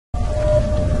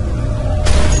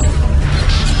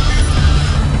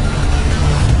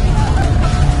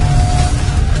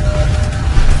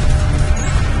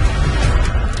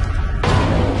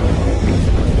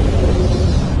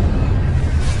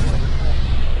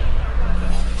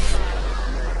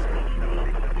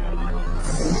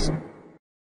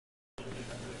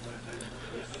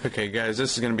Okay guys,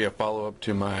 this is going to be a follow-up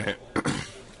to my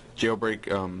jailbreak,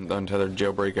 the untethered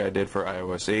jailbreak I did for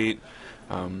iOS 8.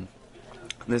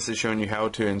 This is showing you how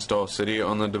to install Cydia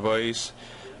on the device.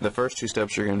 The first two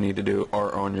steps you're going to need to do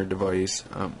are on your device.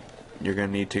 You're going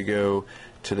to need to go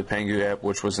to the Pangu app,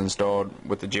 which was installed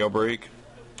with the jailbreak.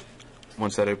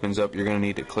 Once that opens up, you're going to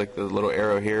need to click the little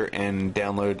arrow here and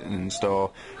download and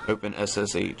install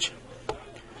OpenSSH.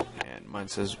 And mine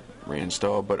says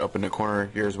reinstall, but up in the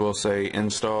corner yours will say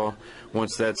install.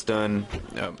 Once that's done,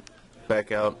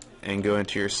 back out and go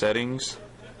into your settings.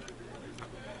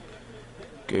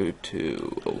 Go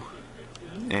to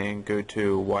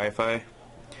Wi-Fi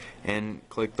and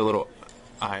click the little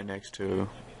I next to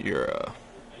your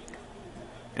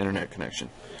internet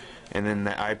connection, and then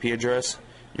the IP address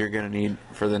you're gonna need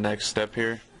for the next step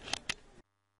here.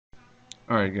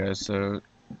 Alright guys, so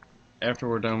after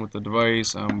we're done with the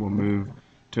device, we'll move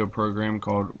to a program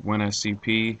called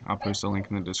WinSCP. I'll post a link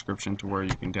in the description to where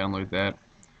you can download that.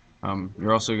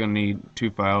 You're also going to need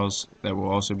two files that will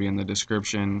also be in the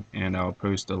description, and I'll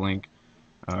post a link,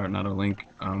 or not a link,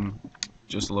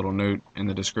 just a little note in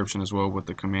the description as well with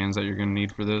the commands that you're going to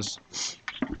need for this.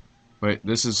 But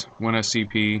this is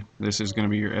WinSCP. This is going to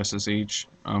be your SSH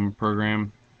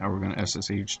program. How we're going to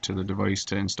SSH to the device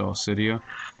to install Cydia.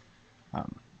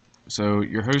 So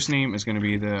your host name is going to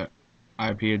be the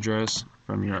IP address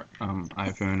from your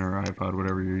iPhone or iPod,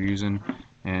 whatever you're using,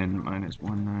 and mine is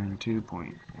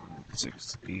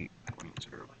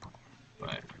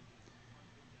 192.168.0.5.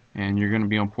 And you're going to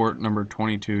be on port number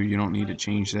 22. You don't need to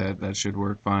change that. That should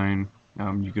work fine.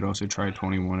 You could also try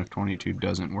 21 if 22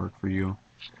 doesn't work for you.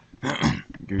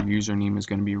 Your username is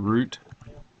going to be root,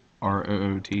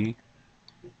 R-O-O-T,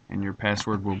 and your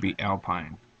password will be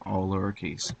Alpine, all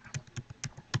lowercase.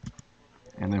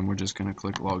 And then we're just going to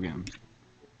click login.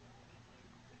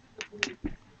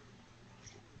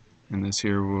 And this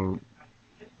here will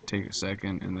take a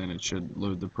second, and then it should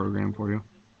load the program for you.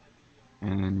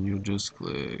 And then you'll just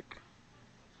click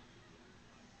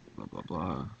blah blah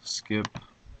blah, skip.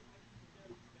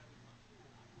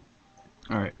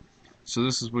 Alright, so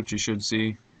this is what you should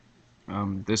see.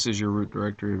 This is your root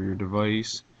directory of your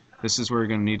device. This is where you're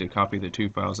going to need to copy the two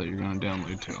files that you're going to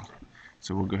download to.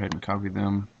 So we'll go ahead and copy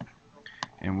them,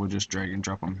 and we'll just drag and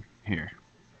drop them here.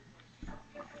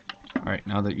 Alright,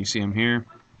 now that you see them here,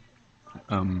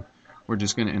 we're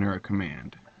just going to enter a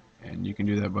command, and you can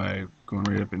do that by going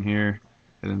right up in here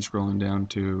and then scrolling down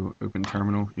to open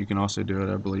terminal. You can also do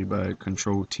it, I believe, by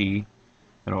Control T.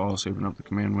 That'll also open up the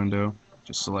command window.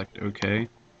 Just select OK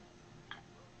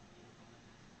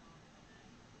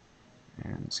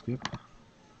and skip.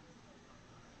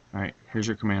 Alright, here's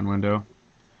your command window,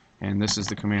 and this is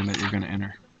the command that you're going to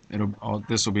enter.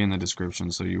 This will be in the description,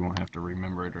 so you won't have to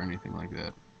remember it or anything like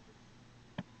that.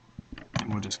 And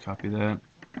we'll just copy that,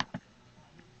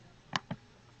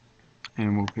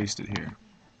 and we'll paste it here.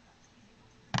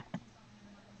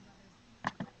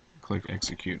 Click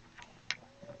execute.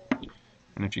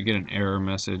 And if you get an error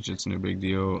message, it's no big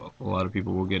deal. A lot of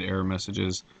people will get error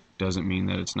messages. Doesn't mean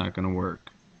that it's not going to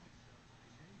work.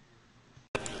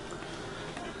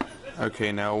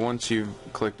 Okay, now once you've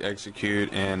clicked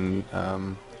execute and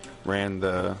ran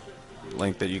the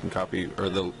link that you can copy, or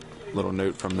the little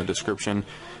note from the description,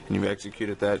 and you've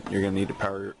executed that, you're going to need to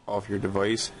power off your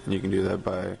device, and you can do that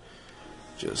by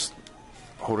just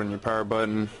holding your power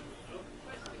button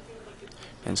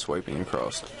and swiping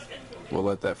across. We'll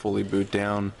let that fully boot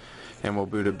down, and we'll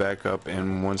boot it back up,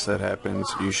 and once that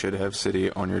happens, you should have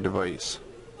Cydia on your device.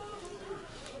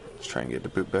 Let's try and get the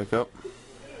boot back up.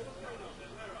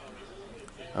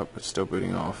 Oh, it's still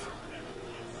booting off.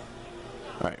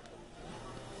 Alright.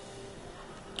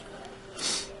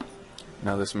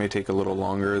 Now this may take a little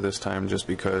longer this time, just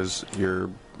because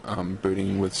you're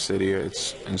booting with Cydia.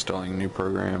 It's installing a new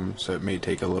program, so it may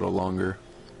take a little longer.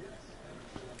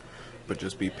 But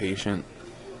just be patient.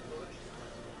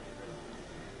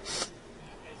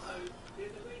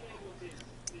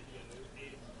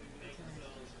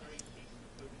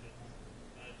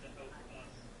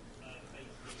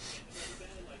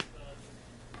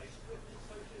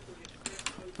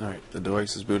 Alright, the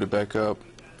device is booted back up,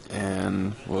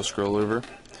 and we'll scroll over,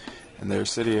 and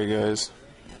there's Cydia, guys.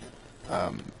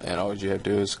 And all you have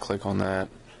to do is click on that,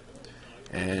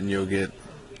 and you'll get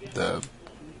the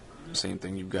same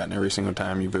thing you've gotten every single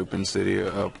time you've opened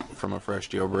Cydia up from a fresh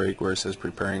jailbreak, where it says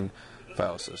preparing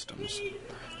file systems.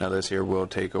 Now this here will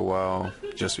take a while,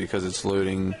 just because it's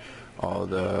loading all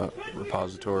the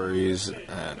repositories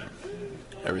and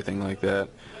everything like that.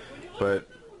 But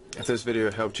if this video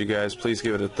helped you guys, please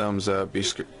give it a thumbs up. Be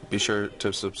sure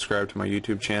to subscribe to my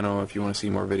YouTube channel if you want to see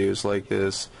more videos like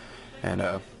this. And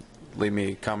leave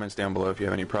me comments down below if you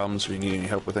have any problems or you need any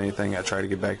help with anything. I try to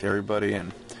get back to everybody,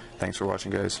 and thanks for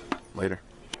watching, guys. Later.